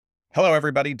Hello,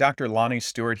 everybody. Dr. Lonnie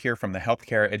Stewart here from the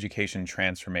Healthcare Education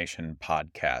Transformation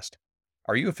Podcast.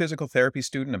 Are you a physical therapy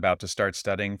student about to start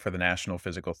studying for the National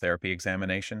Physical Therapy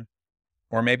Examination?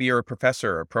 Or maybe you're a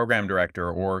professor, a program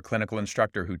director, or clinical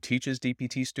instructor who teaches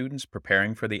DPT students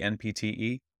preparing for the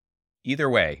NPTE? Either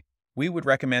way, we would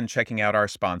recommend checking out our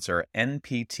sponsor,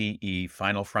 NPTE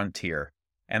Final Frontier,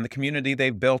 and the community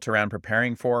they've built around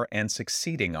preparing for and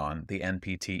succeeding on the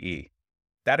NPTE.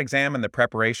 That exam and the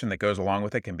preparation that goes along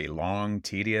with it can be long,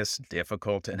 tedious,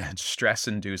 difficult, and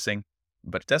stress-inducing,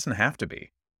 but it doesn't have to be.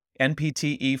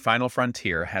 NPTE Final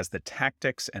Frontier has the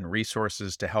tactics and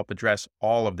resources to help address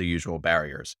all of the usual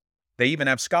barriers. They even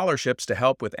have scholarships to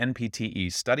help with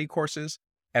NPTE study courses,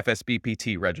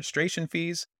 FSBPT registration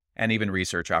fees, and even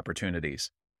research opportunities.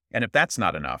 And if that's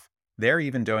not enough, they're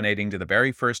even donating to the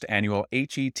very first annual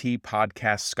HET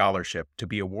Podcast Scholarship to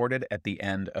be awarded at the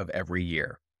end of every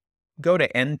year. Go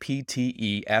to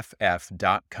npteff.com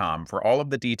for all of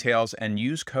the details and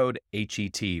use code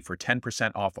HET for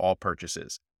 10% off all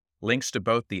purchases. Links to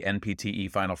both the NPTE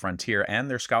Final Frontier and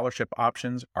their scholarship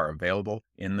options are available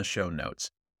in the show notes.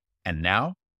 And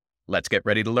now, let's get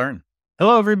ready to learn.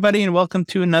 Hello, everybody, and welcome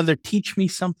to another Teach Me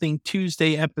Something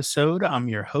Tuesday episode. I'm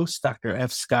your host, Dr.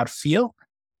 F. Scott Field,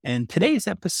 and today's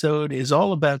episode is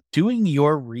all about doing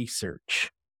your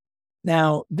research.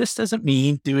 Now, this doesn't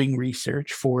mean doing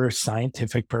research for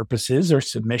scientific purposes or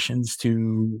submissions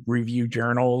to review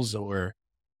journals or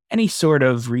any sort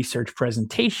of research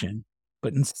presentation,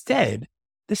 but instead,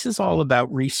 this is all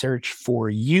about research for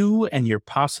you and your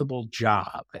possible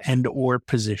job and or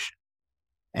position.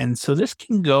 And so this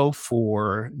can go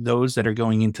for those that are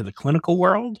going into the clinical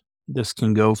world. This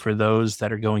can go for those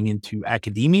that are going into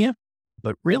academia.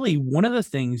 But really, one of the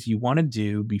things you want to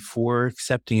do before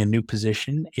accepting a new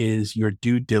position is your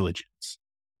due diligence.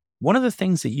 One of the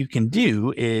things that you can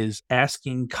do is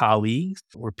asking colleagues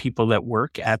or people that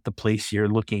work at the place you're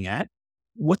looking at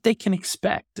what they can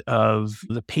expect of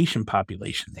the patient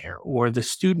population there or the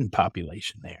student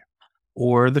population there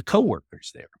or the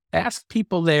coworkers there. Ask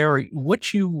people there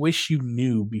what you wish you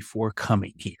knew before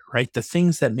coming here, right? The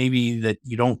things that maybe that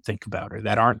you don't think about or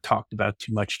that aren't talked about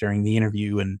too much during the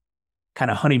interview and kind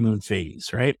of honeymoon phase,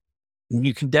 right?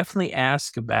 You can definitely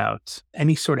ask about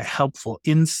any sort of helpful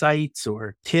insights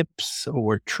or tips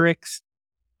or tricks,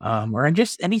 or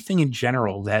just anything in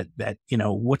general that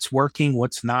what's working,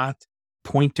 what's not,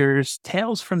 pointers,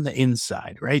 tales from the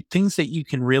inside, right? Things that you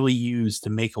can really use to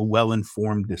make a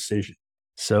well-informed decision.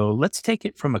 So let's take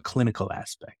it from a clinical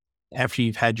aspect. After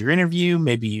you've had your interview,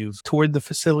 maybe you've toured the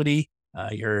facility,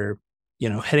 you're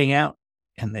heading out,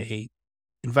 and they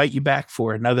invite you back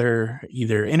for another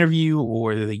either interview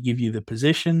or they give you the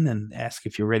position and ask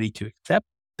if you're ready to accept.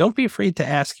 Don't be afraid to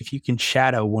ask if you can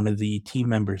shadow one of the team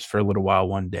members for a little while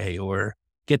one day or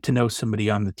get to know somebody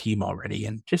on the team already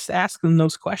and just ask them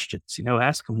those questions.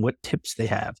 Ask them what tips they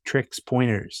have, tricks,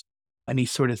 pointers, any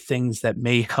sort of things that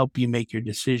may help you make your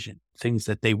decision, things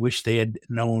that they wish they had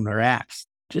known or asked.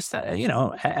 Just,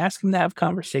 ask them to have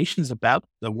conversations about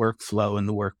the workflow in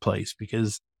the workplace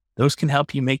because those can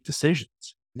help you make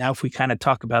decisions. Now, if we kind of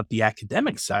talk about the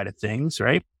academic side of things,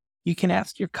 right? You can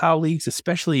ask your colleagues,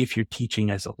 especially if you're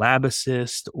teaching as a lab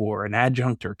assist or an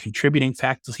adjunct or contributing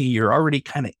faculty, you're already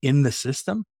kind of in the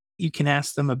system. You can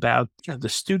ask them about the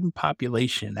student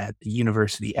population at the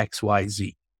University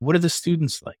XYZ. What are the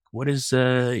students like? What is,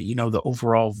 the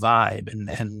overall vibe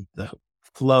and the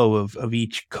flow of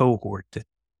each cohort,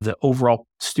 the overall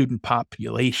student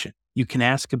population? You can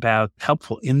ask about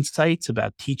helpful insights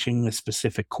about teaching a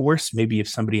specific course. Maybe if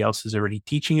somebody else is already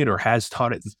teaching it or has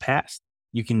taught it in the past,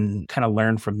 you can kind of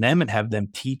learn from them and have them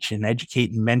teach and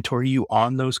educate and mentor you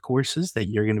on those courses that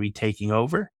you're going to be taking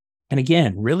over. And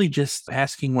again, really just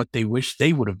asking what they wish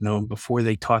they would have known before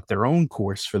they taught their own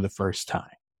course for the first time.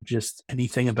 Just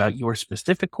anything about your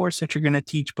specific course that you're going to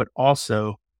teach, but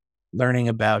also learning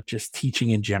about just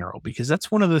teaching in general, because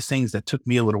that's one of the things that took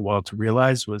me a little while to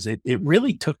realize was it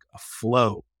really took a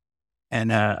flow and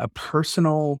a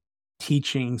personal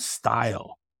teaching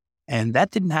style. And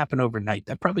that didn't happen overnight.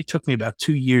 That probably took me about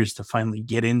 2 years to finally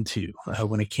get into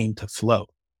when it came to flow.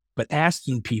 But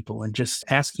asking people and just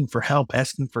asking for help,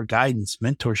 asking for guidance,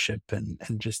 mentorship, and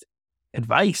just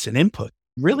advice and input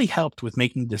really helped with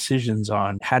making decisions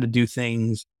on how to do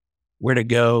things, where to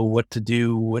go, what to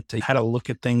do, how to look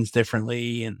at things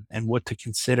differently and what to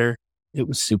consider. It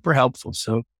was super helpful.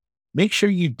 So make sure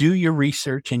you do your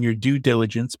research and your due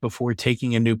diligence before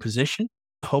taking a new position.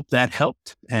 Hope that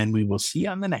helped, and we will see you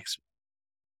on the next one.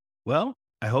 Well,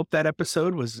 I hope that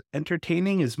episode was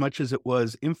entertaining as much as it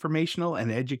was informational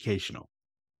and educational.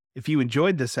 If you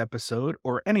enjoyed this episode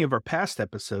or any of our past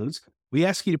episodes, We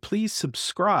ask you to please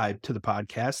subscribe to the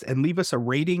podcast and leave us a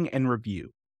rating and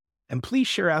review. And please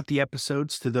share out the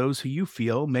episodes to those who you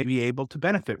feel may be able to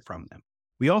benefit from them.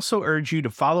 We also urge you to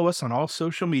follow us on all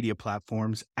social media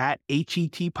platforms at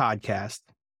HET Podcast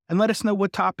and let us know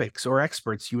what topics or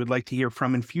experts you would like to hear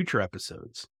from in future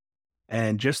episodes.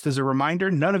 And just as a reminder,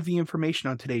 none of the information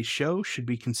on today's show should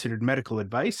be considered medical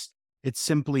advice. It's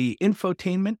simply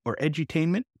infotainment or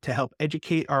edutainment to help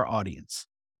educate our audience.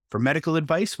 For medical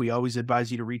advice, we always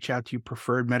advise you to reach out to your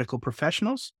preferred medical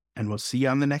professionals, and we'll see you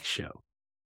on the next show.